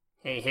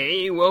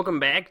Hey, welcome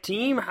back,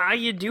 team. How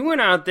you doing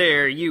out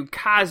there, you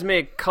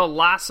cosmic,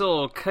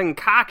 colossal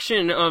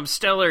concoction of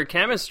stellar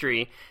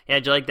chemistry? Yeah,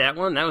 did you like that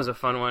one? That was a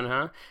fun one,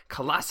 huh?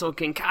 Colossal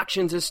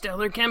concoctions of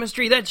stellar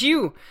chemistry, that's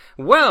you!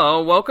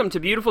 Well, welcome to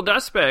Beautiful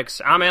Dust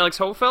Specks. I'm Alex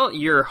Hofelt,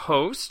 your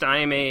host. I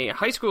am a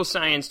high school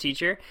science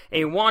teacher,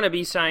 a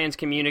wannabe science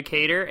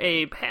communicator,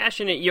 a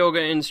passionate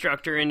yoga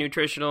instructor and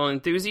nutritional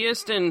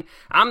enthusiast, and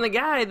I'm the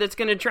guy that's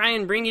going to try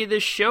and bring you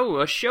this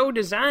show, a show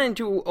designed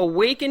to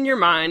awaken your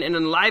mind and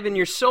enliven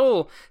your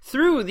soul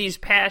through these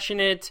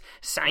passionate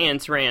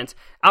science rants.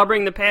 I'll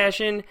bring the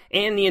passion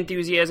and the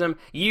enthusiasm.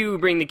 You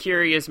bring the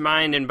curious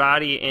mind and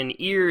body and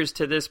ears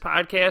to this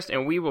podcast,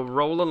 and we will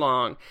roll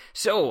along.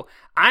 So,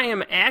 I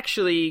am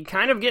actually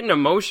kind of getting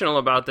emotional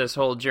about this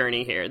whole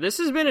journey here. This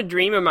has been a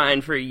dream of mine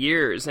for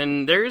years,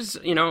 and there's,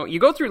 you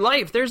go through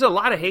life, there's a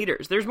lot of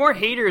haters. There's more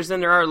haters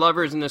than there are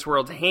lovers in this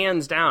world,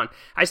 hands down.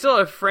 I still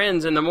have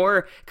friends, and the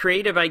more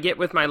creative I get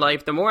with my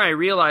life, the more I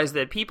realize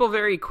that people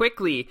very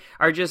quickly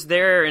are just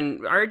there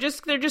and they're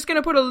just going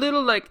to put a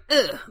little like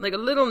a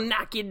little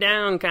knock you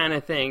down kind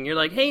of thing. You're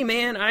like, hey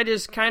man, I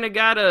just kind of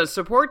got a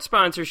support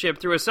sponsorship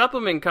through a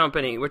supplement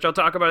company, which I'll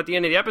talk about at the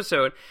end of the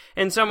episode,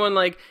 and someone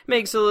like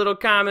makes a little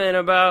comment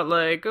about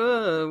like,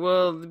 oh,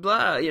 well,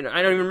 blah, I don't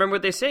even remember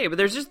what they say, but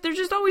there's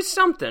just always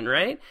something,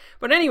 right?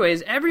 But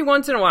anyways, every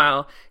once in a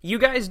while, you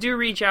guys do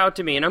reach out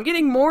to me, and I'm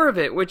getting more of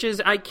it, which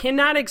is, I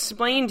cannot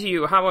explain to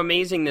you how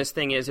amazing this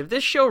thing is. If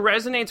this show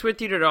resonates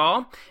with you at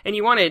all, and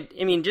you want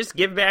to, just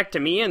give back to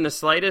me in the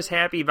slightest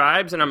happy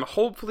vibes, and I'm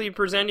hopefully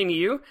presenting to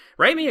you,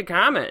 write me a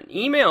comment,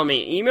 email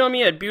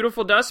me at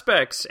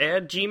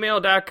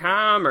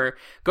beautifuldustspecks@gmail.com, or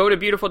go to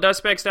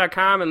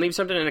beautifuldustspecks.com and leave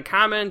something in the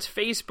comments.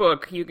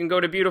 Facebook, you can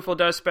go to Beautiful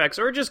Dust Specks,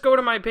 or just go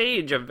to my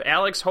page of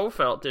Alex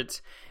Hofelt.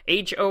 It's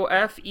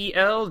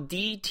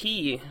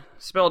Hofeldt,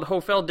 spelled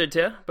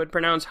Hofeldt, but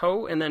pronounced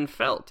Ho and then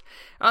Felt.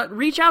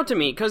 Reach out to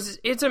me, because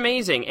it's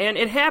amazing, and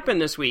it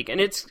happened this week, and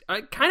it's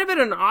kind of at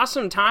an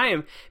awesome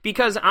time,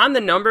 because on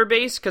the number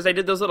base, because I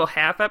did those little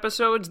half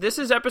episodes, this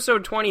is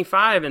episode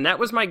 25, and that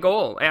was my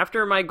goal.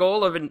 After my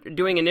goal of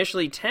doing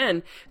initially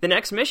 10, the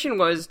next mission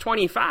was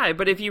 25,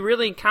 but if you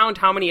really count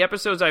how many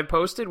episodes I've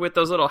posted with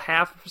those little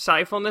half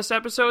Sci-Fulness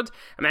episodes,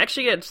 I'm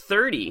actually at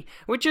 30,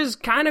 which is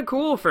kind of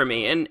cool for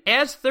me, and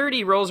as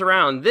 30 rolls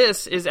around,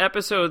 this is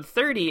episode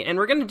 30, and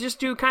we're going to just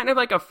do kind of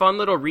like a fun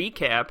little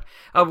recap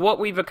of what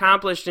we've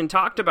accomplished and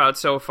talked about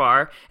so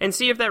far, and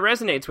see if that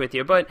resonates with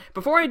you. But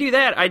before I do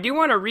that, I do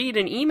want to read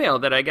an email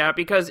that I got,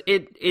 because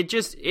it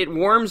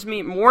warms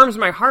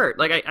my heart.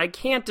 Like I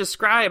can't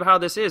describe how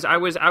this is. I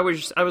was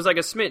like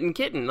a smitten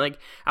kitten. Like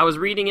I was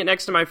reading it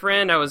next to my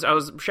friend. I was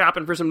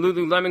shopping for some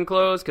Lululemon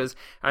clothes, because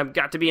I've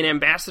got to be an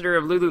ambassador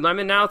of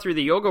Lululemon now through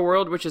the yoga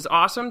world, which is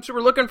awesome. So we're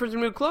looking for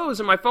some new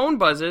clothes, and my phone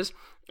buzzes.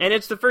 And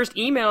it's the first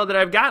email that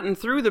I've gotten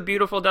through the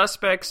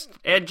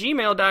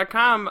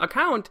beautifuldustspecks@gmail.com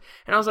account.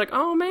 And I was like,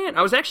 oh man,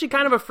 I was actually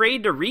kind of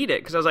afraid to read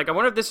it, because I was like, I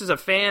wonder if this is a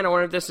fan, I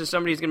wonder if this is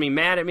somebody who's going to be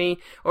mad at me,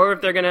 or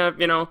if they're going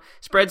to,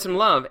 spread some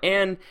love.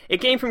 And it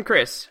came from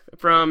Chris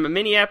from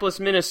Minneapolis,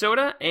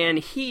 Minnesota, and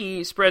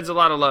he spreads a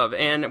lot of love.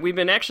 And we've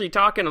been actually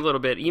talking a little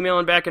bit,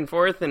 emailing back and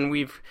forth, and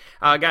we've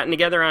gotten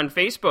together on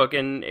Facebook,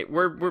 and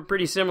we're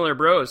pretty similar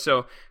bros.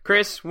 So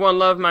Chris, one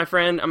love, my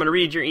friend. I'm going to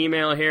read your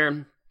email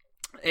here.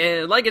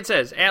 Like it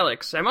says,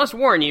 Alex, I must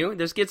warn you,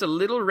 this gets a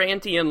little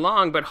ranty and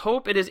long, but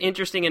hope it is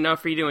interesting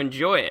enough for you to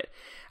enjoy it.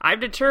 I've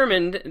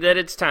determined that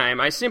it's time.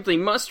 I simply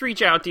must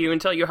reach out to you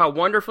and tell you how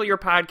wonderful your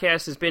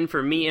podcast has been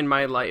for me in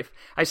my life.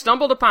 I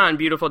stumbled upon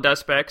Beautiful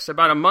Dust Specks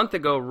about a month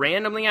ago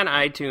randomly on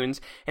iTunes,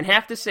 and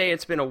have to say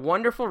it's been a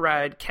wonderful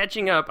ride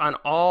catching up on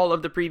all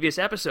of the previous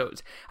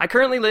episodes. I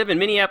currently live in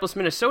Minneapolis,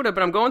 Minnesota,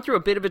 but I'm going through a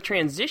bit of a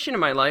transition in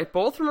my life,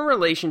 both from a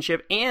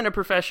relationship and a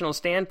professional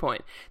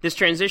standpoint. This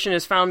transition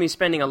has found me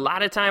spending a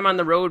lot of time on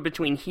the road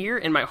between here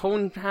and my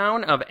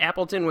hometown of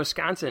Appleton,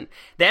 Wisconsin.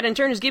 That in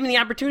turn has given me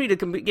the opportunity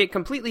to get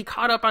completely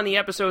caught up on the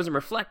episodes and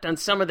reflect on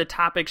some of the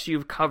topics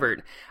you've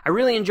covered. I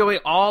really enjoy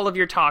all of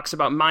your talks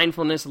about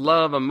mindfulness,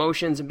 love,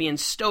 emotions, and being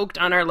stoked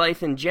on our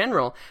life in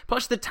general.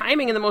 Plus, the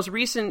timing in the most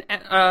recent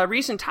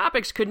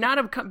topics could not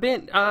have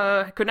been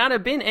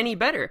any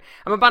better.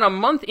 I'm about a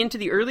month into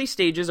the early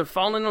stages of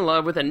falling in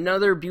love with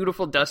another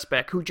beautiful dust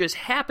speck who just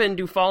happened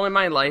to fall in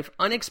my life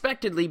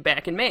unexpectedly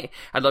back in May.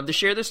 I'd love to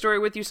share this story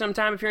with you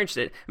sometime if you're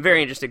interested.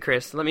 Very interested,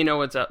 Chris. Let me know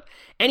what's up.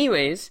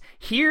 Anyways,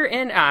 her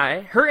and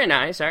I,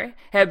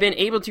 have been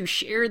able to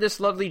share this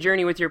lovely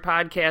journey with your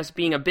podcast,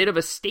 being a bit of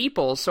a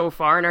staple so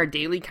far in our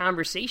daily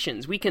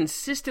conversations. We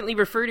consistently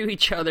refer to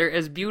each other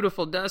as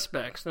beautiful dust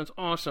specks. That's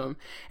awesome.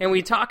 And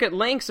we talk at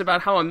lengths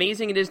about how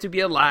amazing it is to be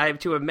alive,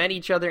 to have met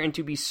each other, and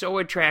to be so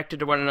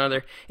attracted to one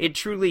another. It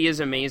truly is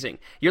amazing.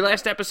 Your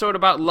last episode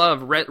about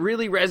love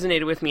really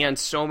resonated with me on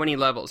so many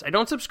levels. I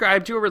don't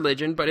subscribe to a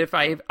religion, but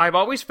I've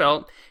always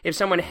felt if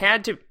someone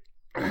had to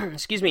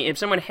if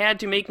someone had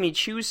to make me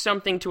choose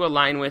something to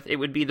align with, it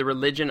would be the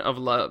religion of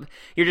love.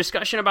 Your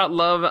discussion about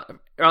love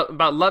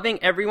about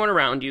loving everyone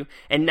around you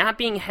and not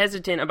being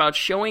hesitant about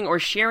showing or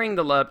sharing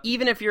the love,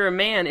 even if you're a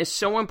man, is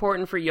so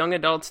important for young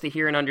adults to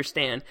hear and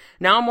understand.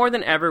 Now more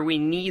than ever, we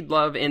need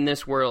love in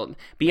this world.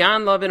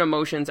 Beyond love and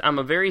emotions, I'm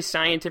a very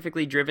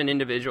scientifically driven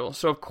individual.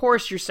 So of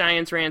course your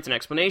science rants and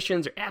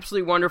explanations are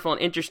absolutely wonderful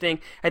and interesting.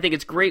 I think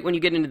it's great when you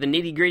get into the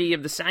nitty-gritty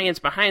of the science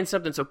behind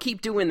something, so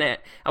keep doing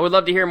that. I would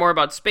love to hear more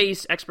about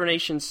space,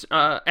 exploration,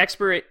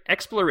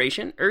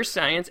 earth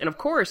science, and of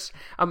course,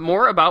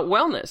 more about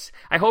wellness.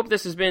 I hope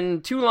this has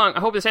been too long. I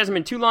hope this hasn't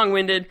been too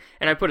long-winded,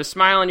 and I put a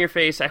smile on your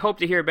face. I hope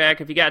to hear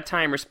back. If you got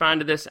time,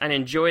 respond to this. I'd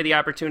enjoy the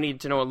opportunity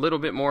to know a little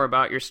bit more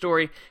about your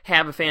story.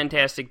 Have a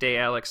fantastic day,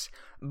 Alex.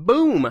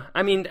 Boom!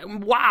 I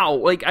mean, wow!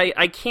 Like,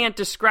 I can't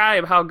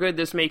describe how good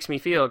this makes me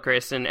feel,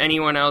 Chris, and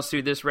anyone else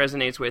who this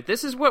resonates with.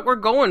 This is what we're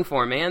going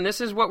for, man.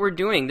 This is what we're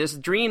doing. This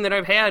dream that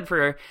I've had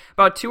for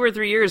about 2 or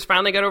 3 years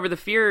finally got over the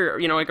fear,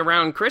 like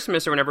around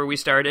Christmas or whenever we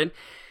started.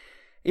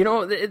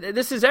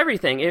 This is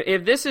everything.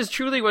 If this is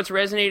truly what's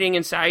resonating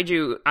inside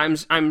you,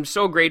 I'm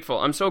so grateful.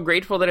 I'm so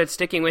grateful that it's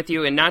sticking with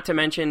you, and not to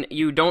mention,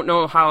 you don't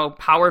know how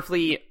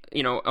powerfully,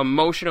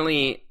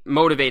 emotionally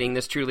motivating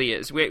this truly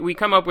is. We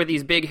come up with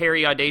these big,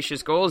 hairy,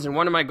 audacious goals, and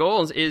one of my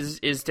goals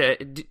is to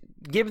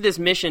give this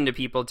mission to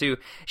people, to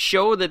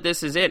show that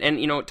this is it. And,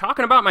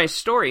 talking about my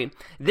story,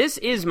 this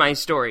is my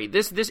story.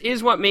 This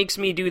is what makes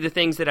me do the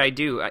things that I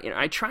do.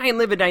 I try and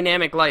live a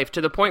dynamic life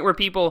to the point where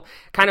people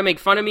kind of make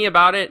fun of me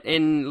about it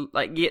and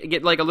like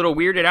get like a little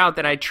weirded out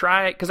that I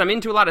try, because I'm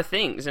into a lot of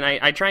things, and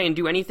I try and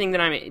do anything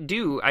that I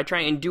do, I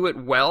try and do it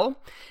well.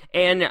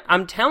 And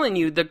I'm telling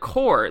you, the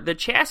core, the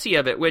chassis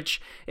of it,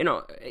 which,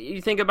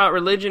 you think about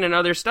religion and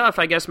other stuff,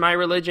 I guess my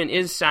religion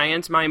is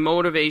science, my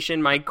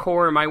motivation, my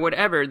core, my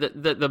whatever,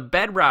 the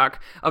bedrock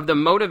of the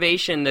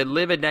motivation to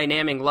live a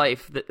dynamic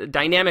life,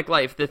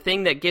 the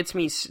thing that gets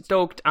me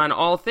stoked on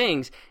all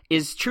things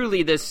is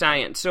truly this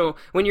science. So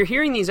when you're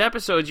hearing these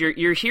episodes,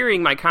 you're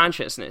hearing my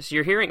consciousness,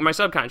 you're hearing my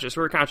subconscious,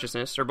 or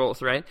consciousness, or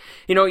both, right?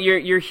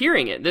 You're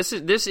hearing it. This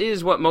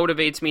is what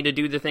motivates me to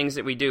do the things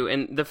that we do.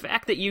 And the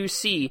fact that you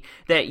see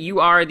that you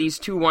are these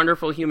two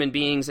wonderful human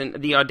beings, and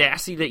the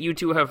audacity that you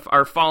two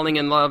are falling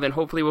in love, and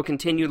hopefully will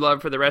continue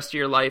love for the rest of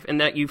your life,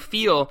 and that you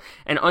feel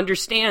and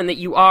understand that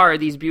you are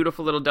these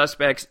beautiful little dust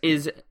specks,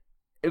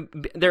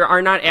 there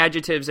are not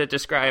adjectives that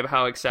describe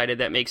how excited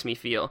that makes me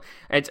feel.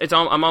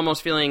 I'm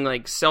almost feeling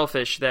like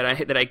selfish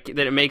that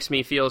it makes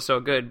me feel so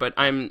good, but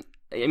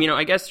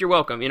I guess you're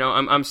welcome.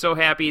 I'm so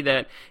happy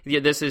that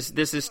this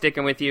is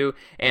sticking with you,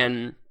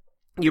 and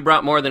you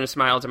brought more than a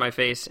smile to my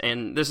face,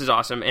 and this is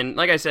awesome. And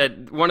like I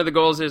said, one of the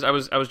goals is, I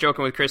was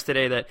joking with Chris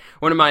today that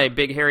one of my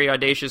big, hairy,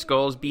 audacious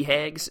goals,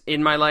 BHAGs,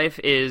 in my life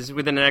is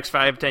within the next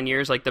 5-10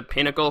 years, like the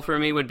pinnacle for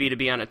me would be to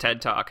be on a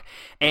TED Talk.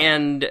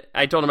 And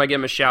I told him I'd give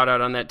him a shout out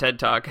on that TED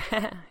Talk.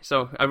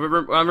 So I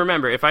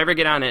remember, if I ever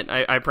get on it,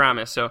 I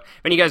promise. So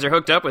when you guys are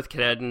hooked up with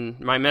TED and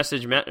my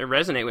message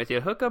resonate with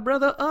you, hook a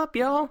brother up,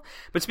 y'all.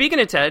 But speaking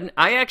of TED,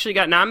 I actually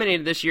got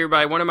nominated this year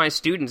by one of my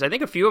students. I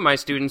think a few of my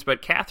students,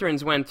 but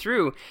Catherine's went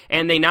through,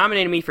 and they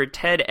nominated me for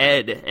TED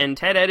Ed. And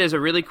TED Ed is a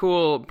really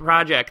cool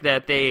project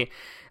that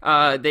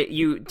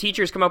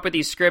teachers come up with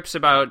these scripts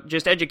about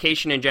just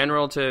education in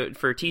general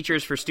for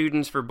teachers, for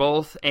students, for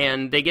both,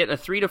 and they get a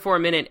 3 to 4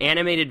 minute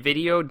animated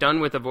video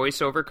done with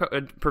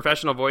a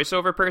professional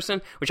voiceover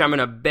person, which I'm going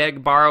to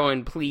beg, borrow,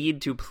 and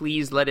plead to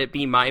please let it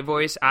be my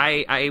voice.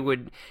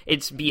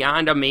 It's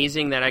beyond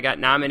amazing that I got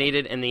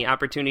nominated and the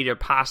opportunity to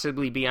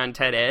possibly be on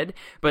TED Ed,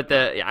 but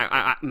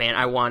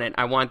I want it.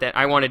 I want that.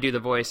 I want to do the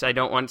voice. I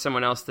don't want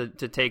someone else to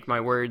take my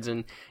words,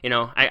 and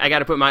I got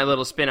to put my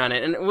little spin on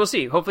it, and we'll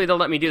see. Hopefully they'll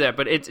let me do that,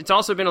 but it's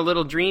also been a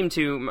little dream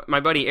to my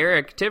buddy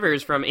Eric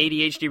Tivers from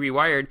ADHD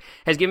Rewired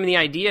has given me the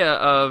idea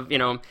of,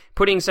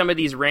 putting some of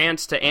these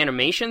rants to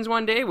animations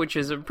one day, which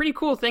is a pretty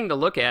cool thing to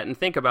look at and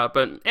think about.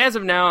 But as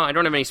of now, I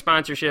don't have any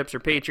sponsorships or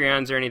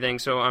Patreons or anything,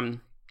 so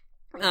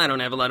I don't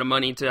have a lot of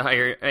money to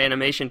hire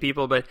animation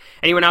people, but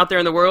anyone out there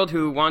in the world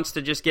who wants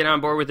to just get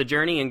on board with the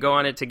journey and go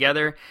on it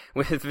together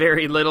with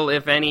very little,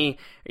 if any,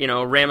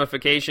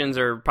 ramifications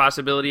or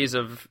possibilities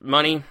of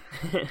money,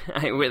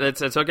 let's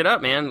hook it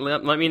up, man.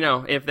 Let me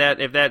know if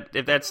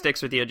that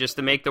sticks with you, just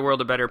to make the world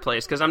a better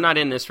place. Because I'm not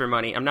in this for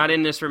money. I'm not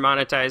in this for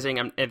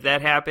monetizing. If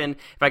that happened,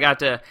 if I got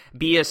to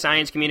be a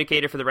science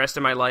communicator for the rest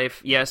of my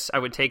life, yes, I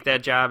would take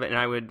that job and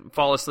I would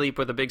fall asleep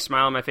with a big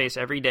smile on my face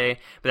every day.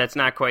 But that's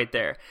not quite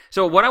there.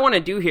 So what I want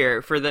to do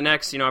here for the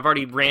next, I've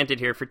already ranted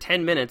here for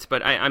 10 minutes,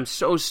 but I'm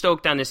so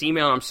stoked on this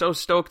email. I'm so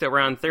stoked that we're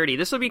on 30.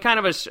 This will be kind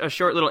of a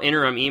short little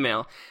interim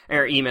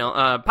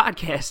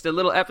podcast, a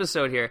little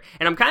episode here.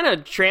 And I'm kind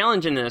of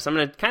challenging this. I'm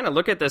going to kind of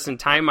look at this and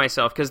time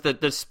myself, because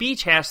the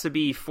speech has to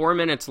be 4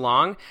 minutes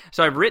long.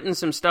 So I've written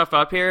some stuff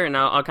up here, and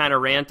I'll kind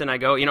of rant and I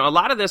go. A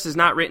lot of this is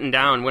not written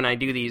down when I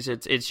do these.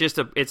 It's just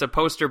a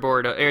poster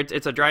board.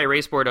 It's a dry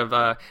erase board of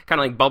kind of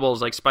like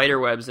bubbles, like spider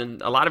webs,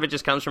 and a lot of it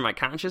just comes from my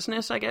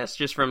consciousness, I guess,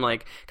 just from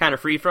like kind kind of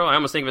free throw. I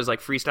almost think of it as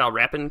like freestyle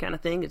rapping kind of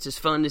thing. It's just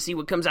fun to see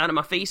what comes out of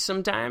my face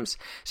sometimes.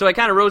 So I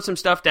kind of wrote some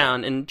stuff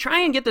down and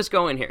try and get this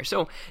going here.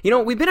 So,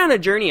 we've been on a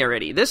journey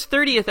already. This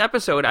 30th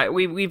episode,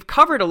 we've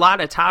covered a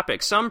lot of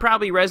topics. Some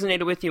probably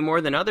resonated with you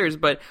more than others,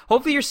 but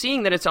hopefully you're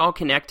seeing that it's all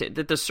connected,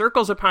 that the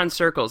circles upon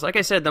circles, like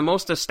I said, the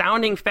most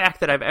astounding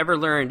fact that I've ever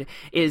learned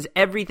is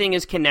everything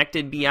is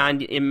connected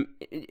beyond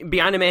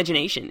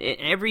imagination.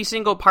 Every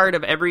single part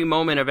of every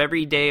moment of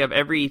every day of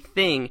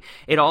everything,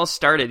 it all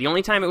started. The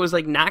only time it was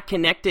like not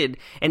connected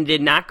and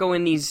did not go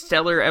in these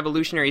stellar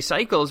evolutionary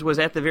cycles was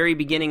at the very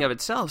beginning of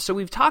itself. So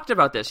we've talked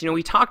about this.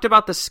 We talked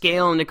about the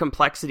scale and the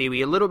complexity.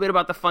 We a little bit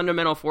about the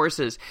fundamental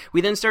forces.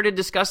 We then started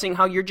discussing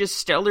how you're just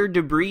stellar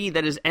debris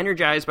that is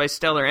energized by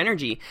stellar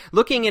energy.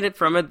 Looking at it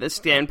from the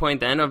standpoint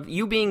then of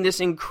you being this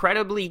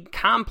incredibly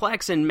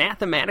complex and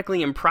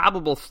mathematically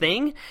improbable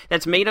thing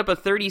that's made up of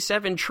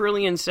 37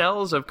 trillion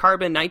cells of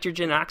carbon,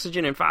 nitrogen,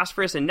 oxygen, and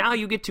phosphorus, and now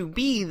you get to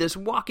be this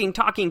walking,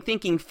 talking,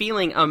 thinking,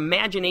 feeling,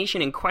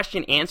 imagination, and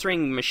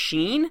question-answering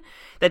machine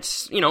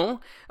that's,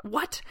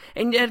 what?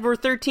 And yet we're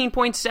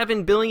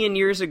 13.7 billion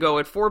years ago,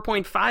 at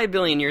 4.5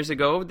 billion years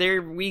ago,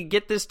 there we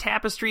get this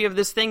tapestry of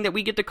this thing that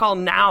we get to call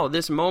now,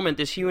 this moment,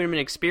 this human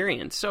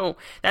experience. So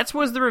that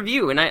was the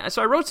review, and I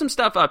wrote some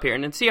stuff up here,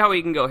 and let's see how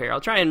we can go here.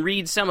 I'll try and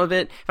read some of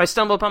it. If I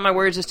stumble upon my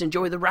words, just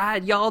enjoy the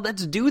ride, y'all.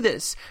 Let's do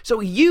this. So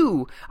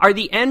you are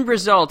the end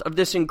result of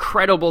this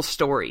incredible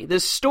story,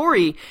 this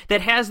story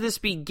that has this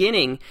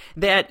beginning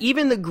that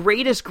even the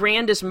greatest,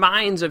 grandest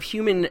minds of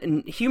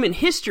human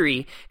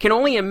history can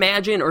only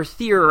imagine or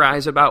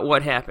theorize about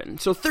what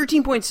happened. So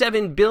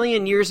 13.7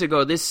 billion years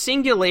ago, this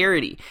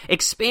singularity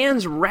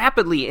expands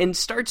rapidly and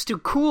starts to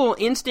cool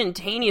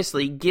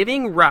instantaneously,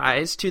 giving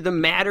rise to the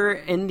matter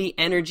and the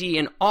energy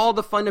and all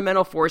the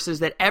fundamental forces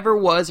that ever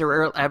was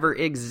or will ever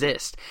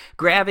exist.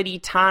 Gravity,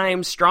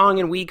 time,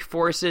 strong and weak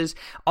forces,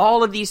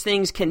 all of these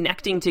things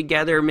connecting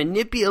together,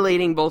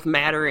 manipulating both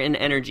matter and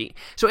energy.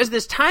 So as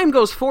this time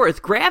goes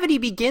forth, gravity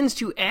begins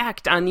to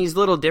act on these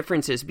little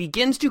differences,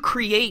 begins to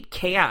create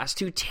chaos,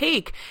 to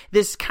take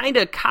this kind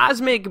of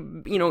cosmic,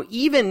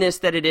 evenness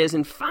that it is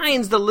and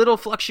finds the little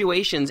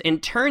fluctuations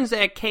and turns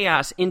that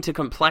chaos into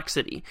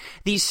complexity.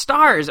 These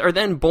stars are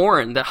then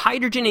born. The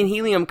hydrogen and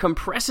helium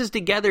compresses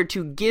together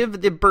to give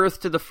the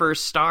birth to the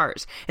first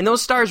stars. And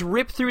those stars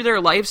rip through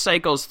their life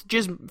cycles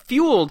just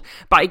fueled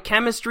by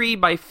chemistry,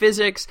 by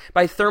physics,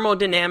 by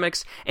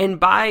thermodynamics, and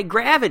by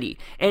gravity.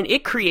 And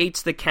it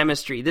creates the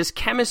chemistry, this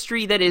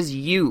chemistry that is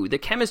you, the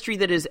chemistry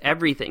that is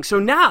everything. So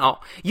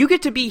now you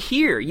get to be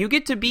here. You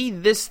get to be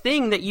this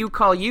thing that you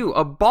call you,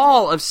 a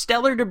ball of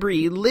stellar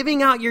debris,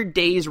 living out your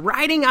days,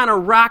 riding on a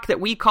rock that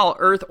we call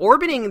Earth,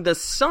 orbiting the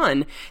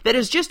sun that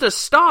is just a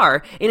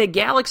star in a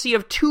galaxy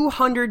of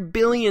 200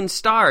 billion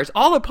stars,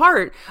 all a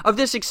part of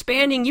this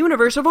expanding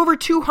universe of over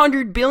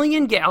 200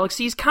 billion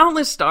galaxies,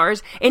 countless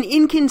stars, and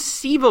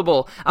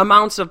inconceivable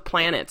amounts of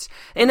planets.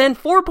 And then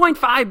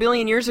 4.5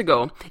 billion years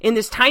ago, in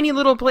this tiny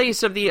little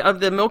place of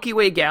the Milky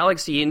Way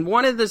galaxy, in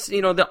one of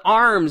the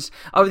arms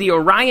of the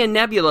Orion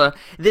Nebula,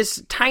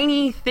 this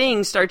tiny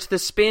thing starts to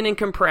spin and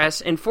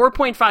compress, and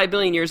 4.5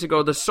 billion years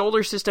ago, the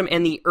solar system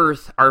and the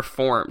Earth are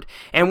formed.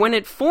 And when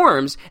it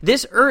forms,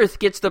 this Earth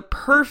gets the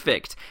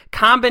perfect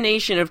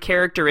combination of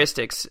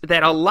characteristics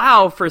that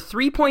allow for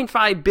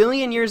 3.5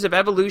 billion years of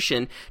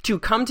evolution to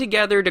come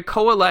together, to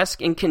coalesce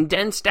and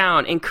condense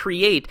down and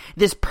create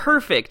this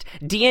perfect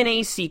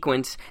DNA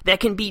sequence that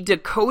can be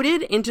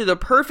decoded into the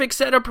perfect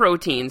set of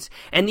proteins.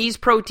 And these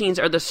proteins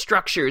are the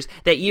structures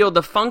that yield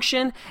the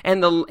function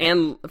and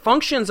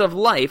functions of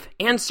life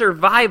and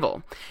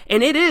survival.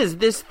 And it is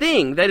this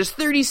thing that is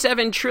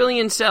 37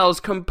 trillion cells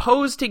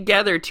composed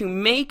together to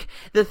make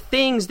the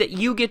things that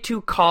you get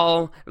to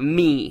call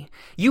me.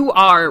 You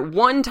are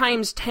 1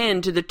 times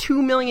 10 to the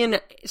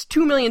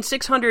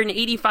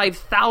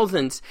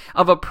 2,685,000ths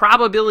of a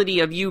probability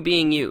of you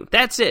being you.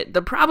 That's it.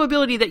 The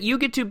probability that you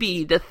get to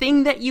be the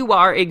thing that you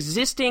are,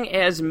 existing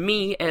as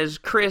me, as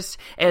Chris,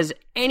 as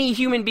any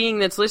human being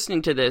that's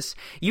listening to this,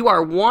 you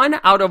are 1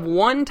 out of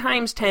 1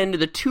 times 10 to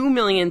the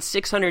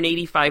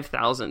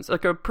 2,685,000ths.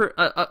 Like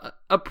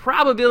a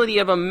probability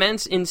of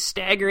immense and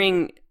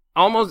staggering,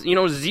 almost,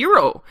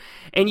 zero.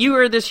 And you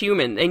are this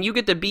human, and you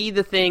get to be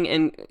the thing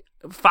and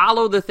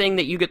follow the thing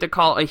that you get to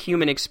call a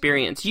human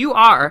experience. You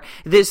are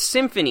this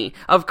symphony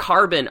of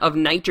carbon, of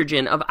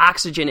nitrogen, of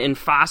oxygen, and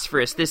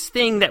phosphorus, this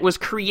thing that was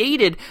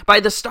created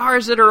by the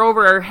stars that are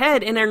over our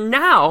head and are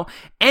now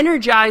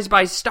energized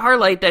by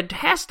starlight that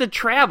has to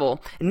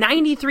travel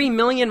 93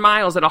 million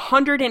miles at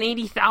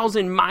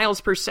 180,000 miles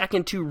per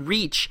second to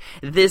reach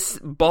this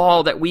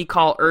ball that we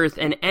call Earth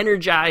and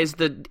energize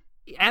the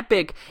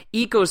epic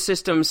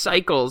ecosystem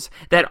cycles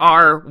that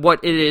are what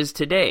it is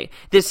today.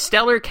 This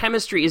stellar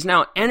chemistry is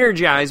now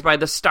energized by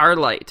the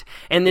starlight,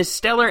 and this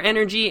stellar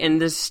energy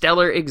and this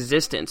stellar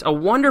existence. A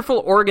wonderful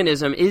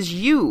organism is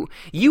you.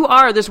 You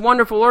are this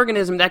wonderful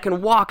organism that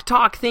can walk,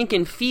 talk, think,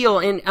 and feel,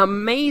 and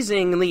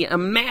amazingly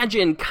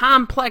imagine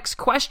complex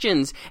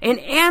questions and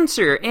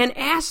answer and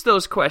ask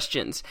those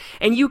questions.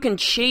 And you can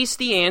chase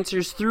the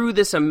answers through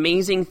this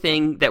amazing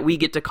thing that we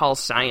get to call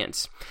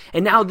science.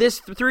 And now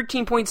this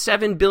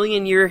 13.7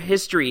 billion year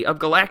history of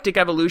galactic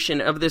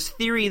evolution, of this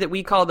theory that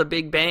we call the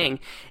Big Bang,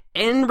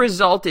 end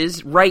result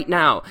is right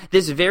now,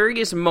 this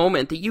various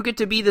moment that you get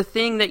to be the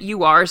thing that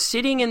you are,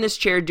 sitting in this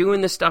chair doing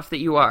the stuff that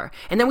you are.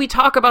 And then we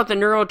talk about the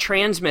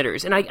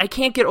neurotransmitters, and I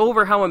can't get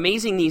over how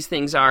amazing these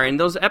things are, and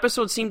those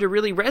episodes seem to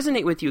really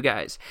resonate with you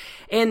guys.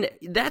 And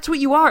that's what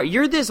you are.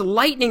 You're this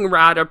lightning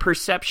rod of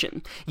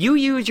perception. You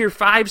use your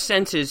 5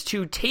 senses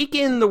to take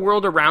in the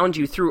world around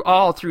you through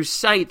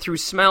sight, through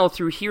smell,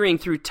 through hearing,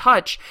 through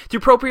touch,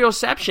 through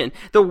proprioception.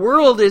 The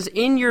world is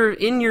in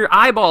your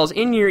eyeballs,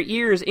 in your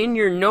ears, in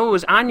your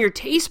nose, on your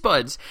taste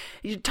buds,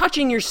 you're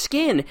touching your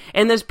skin,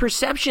 and those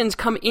perceptions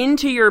come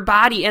into your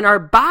body, and our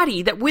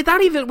body, that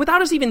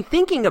without us even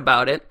thinking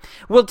about it,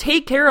 will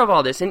take care of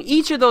all this. And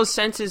each of those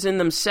senses in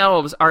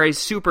themselves are a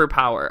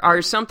superpower,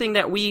 are something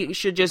that we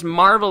should just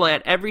marvel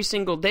at every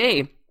single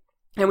day.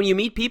 And when you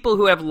meet people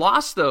who have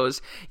lost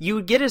those,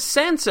 you get a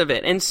sense of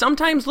it, and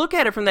sometimes look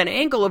at it from that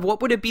angle of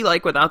what would it be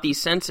like without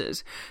these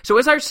senses. So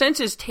as our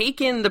senses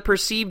take in the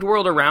perceived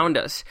world around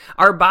us,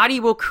 our body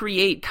will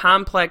create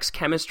complex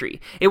chemistry.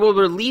 It will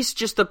release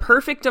just the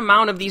perfect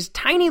amount of these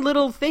tiny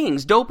little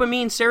things: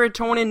 dopamine,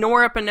 serotonin,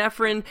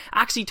 norepinephrine,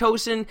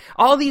 oxytocin,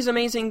 all these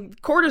amazing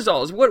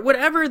cortisols,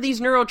 whatever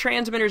these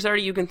neurotransmitters are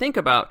you can think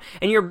about.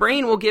 And your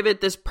brain will give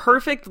it this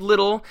perfect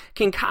little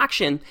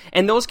concoction,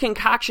 and those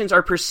concoctions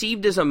are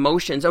perceived as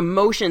emotions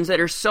that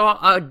are so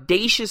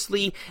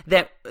audaciously,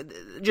 that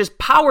just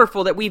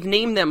powerful, that we've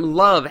named them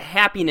love,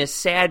 happiness,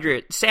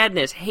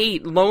 sadness,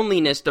 hate,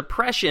 loneliness,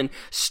 depression,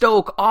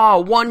 stoke, awe,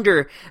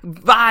 wonder,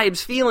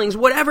 vibes, feelings,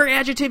 whatever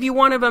adjective you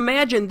want to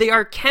imagine. They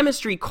are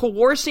chemistry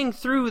coursing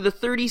through the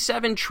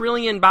 37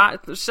 trillion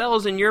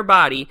cells in your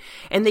body,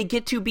 and they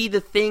get to be the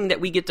thing that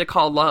we get to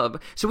call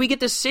love. So we get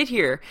to sit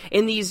here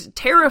in these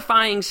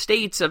terrifying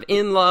states of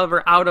in love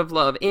or out of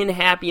love, in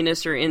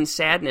happiness or in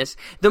sadness,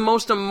 the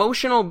most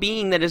emotional being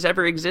that has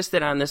ever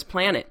existed on this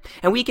planet.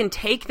 And we can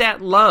take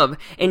that love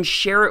and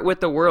share it with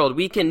the world.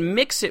 We can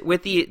mix it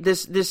with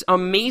this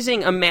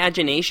amazing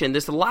imagination,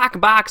 this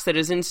lockbox that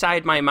is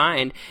inside my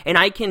mind, and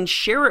I can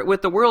share it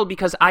with the world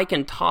because I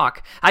can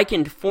talk. I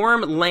can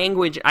form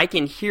language. I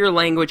can hear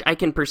language. I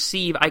can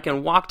perceive. I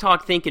can walk,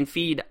 talk, think, and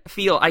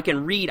feel. I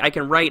can read. I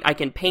can write. I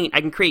can paint.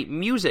 I can create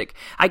music.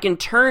 I can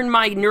turn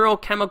my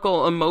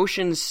neurochemical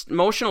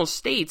emotional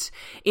states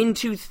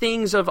into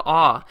things of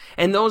awe.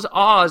 And those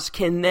awes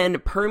can then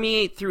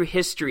permeate through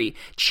history,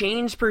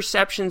 change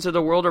perceptions of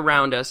the world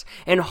around us,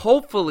 and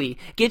hopefully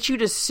get you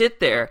to sit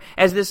there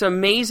as this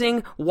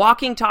amazing,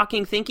 walking,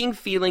 talking, thinking,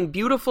 feeling,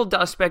 beautiful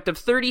dust speck of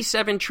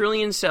 37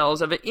 trillion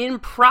cells of an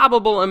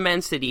improbable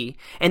immensity,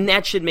 and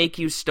that should make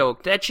you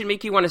stoked. That should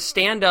make you want to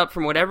stand up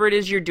from whatever it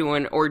is you're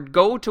doing, or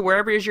go to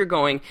wherever it is you're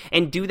going,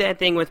 and do that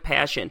thing with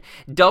passion.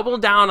 Double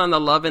down on the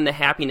love and the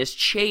happiness.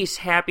 Chase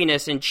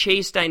happiness and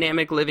chase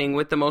dynamic living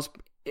with the most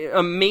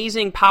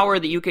amazing power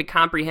that you could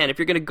comprehend. If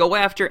you're going to go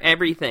after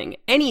everything,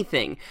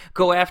 anything,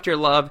 go after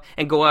love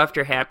and go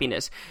after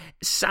happiness.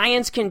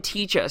 Science can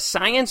teach us.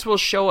 Science will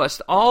show us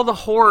all the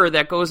horror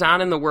that goes on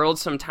in the world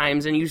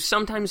sometimes, and you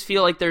sometimes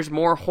feel like there's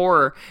more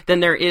horror than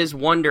there is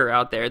wonder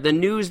out there. The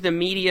news, the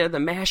media, the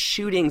mass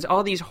shootings,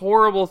 all these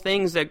horrible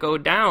things that go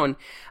down.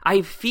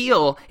 I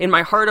feel in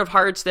my heart of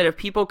hearts that if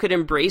people could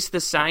embrace the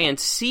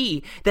science,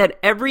 see that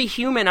every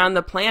human on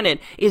the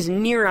planet is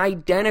near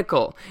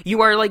identical.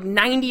 You are like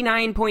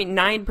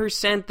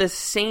 99.9%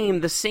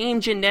 the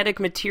same genetic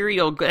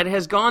material that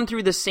has gone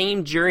through the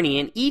same journey,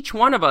 and each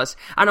one of us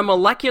on a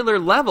molecular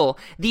level,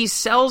 these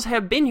cells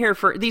have been here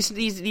for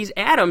these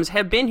atoms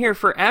have been here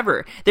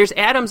forever. There's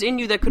atoms in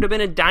you that could have been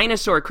a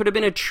dinosaur, could have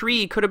been a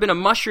tree, could have been a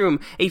mushroom,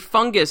 a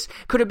fungus,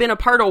 could have been a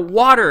part of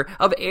water,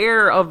 of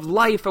air, of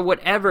life, or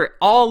whatever.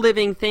 All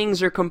living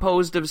things are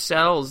composed of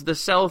cells. The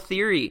cell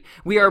theory.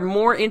 We are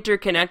more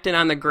interconnected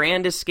on the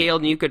grandest scale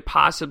than you could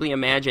possibly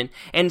imagine.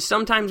 And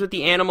sometimes with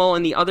the animal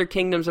and the other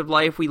kingdoms of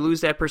life, we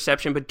lose that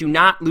perception, but do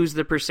not lose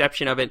the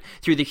perception of it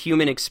through the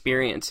human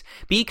experience.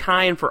 Be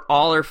kind, for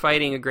all are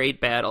fighting a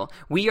great battle.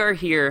 We are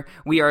here,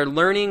 we are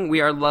learning,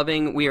 we are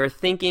loving, we are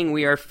thinking,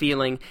 we are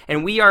feeling,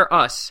 and we are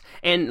us.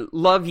 And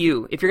love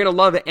you. If you're going to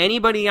love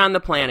anybody on the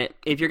planet,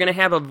 if you're going to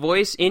have a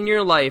voice in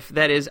your life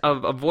that is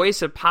a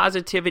voice of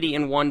positivity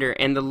and wonder,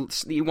 and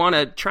you want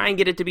to try and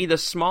get it to be the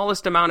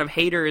smallest amount of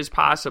hater as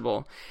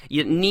possible,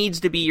 it needs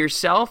to be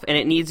yourself, and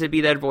it needs to be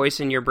that voice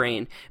in your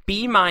brain.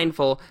 Be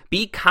mindful,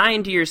 be kind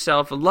kind to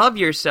yourself, love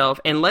yourself,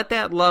 and let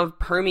that love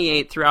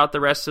permeate throughout the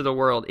rest of the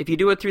world. If you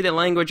do it through the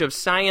language of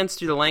science,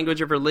 through the language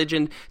of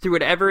religion, through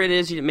whatever it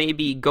is it may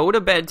be, go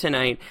to bed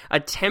tonight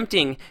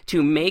attempting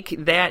to make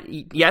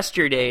that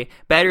yesterday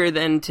better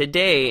than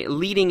today,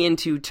 leading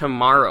into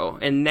tomorrow.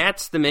 And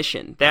that's the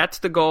mission. That's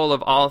the goal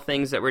of all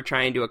things that we're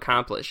trying to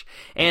accomplish.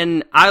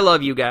 And I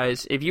love you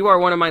guys. If you are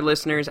one of my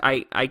listeners,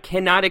 I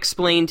cannot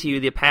explain to you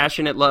the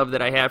passionate love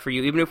that I have for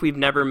you, even if we've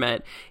never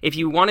met. If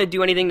you want to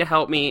do anything to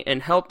help me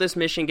and help this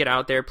mission get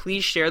out there,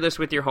 please share this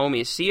with your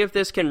homies. See if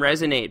this can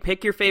resonate.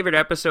 Pick your favorite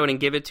episode and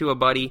give it to a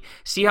buddy.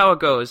 See how it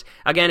goes.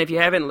 Again, if you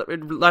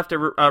haven't left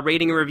a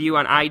rating and review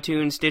on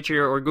iTunes,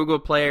 Stitcher, or Google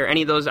Play, or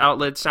any of those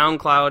outlets,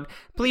 SoundCloud,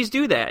 please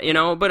do that,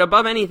 But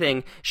above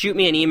anything, shoot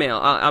me an email.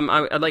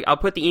 I'll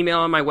put the email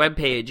on my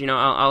webpage.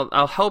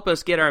 I'll help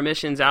us get our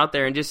missions out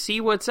there and just see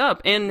what's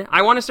up. And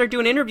I want to start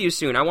doing interviews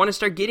soon. I want to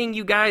start getting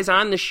you guys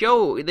on the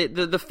show,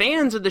 the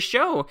fans of the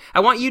show.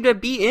 I want you to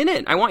be in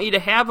it. I want you to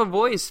have a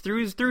voice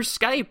through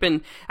Skype,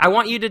 and I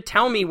want you to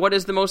tell me what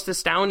is the most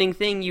astounding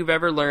thing you've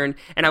ever learned,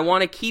 and I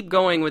want to keep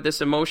going with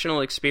this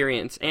emotional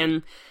experience.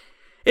 And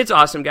it's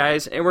awesome,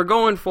 guys, and we're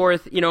going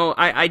forth.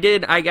 I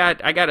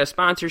got a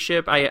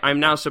sponsorship. I'm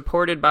now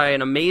supported by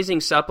an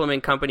amazing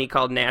supplement company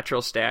called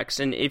Natural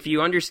Stacks. And if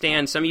you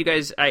understand, some of you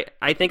guys,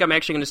 I think I'm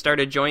actually going to start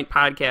a joint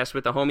podcast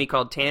with a homie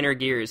called Tanner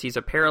Gears. He's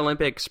a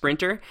Paralympic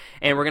sprinter,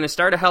 and we're going to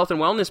start a health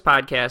and wellness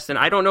podcast. And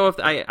I don't know if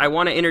I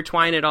want to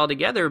intertwine it all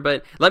together,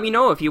 but let me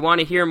know if you want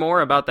to hear more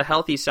about the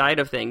healthy side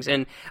of things.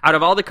 And out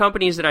of all the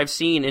companies that I've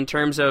seen in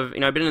terms of,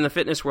 I've been in the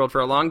fitness world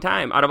for a long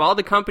time. Out of all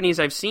the companies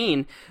I've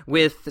seen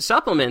with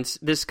supplements,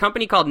 this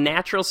company called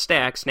Natural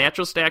Stacks,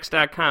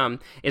 naturalstacks.com,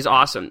 is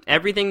awesome.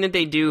 Everything that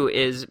they do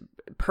is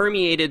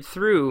permeated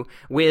through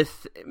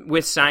with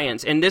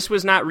science, and this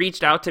was not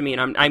reached out to me,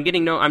 and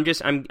I'm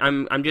just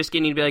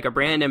getting to be like a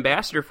brand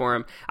ambassador for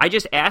them. I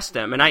just asked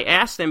them, and I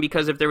asked them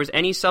because if there was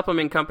any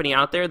supplement company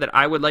out there that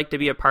I would like to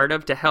be a part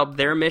of to help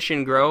their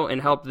mission grow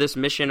and help this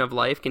mission of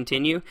life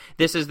continue,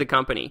 this is the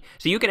company.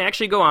 So you can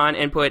actually go on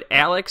and put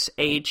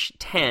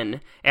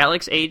AlexH10,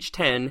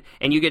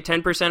 and you get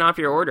 10% off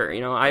your order.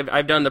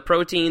 I've done the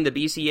protein, the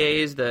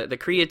BCAAs, the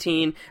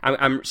creatine.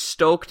 I'm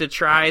stoked to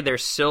try their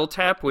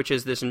Siltep, which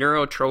is this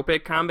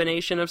neurotropic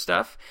combination of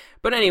stuff.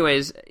 But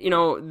anyways,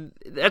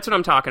 that's what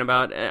I'm talking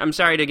about. I'm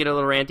sorry to get a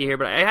little ranty here,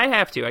 but I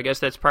have to. I guess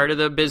that's part of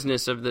the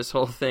business of this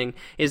whole thing,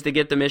 is to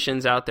get the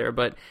missions out there.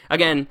 But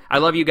again, I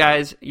love you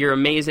guys. You're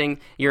amazing.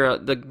 You're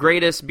the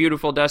greatest,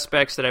 beautiful dust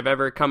specks that I've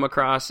ever come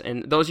across.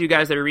 And those of you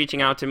guys that are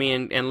reaching out to me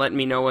and letting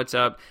me know what's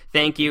up,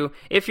 thank you.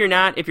 If you're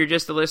not, if you're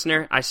just a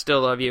listener, I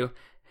still love you.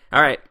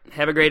 All right.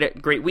 Have a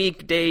great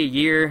week, day,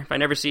 year. If I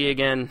never see you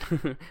again,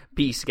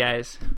 peace, guys.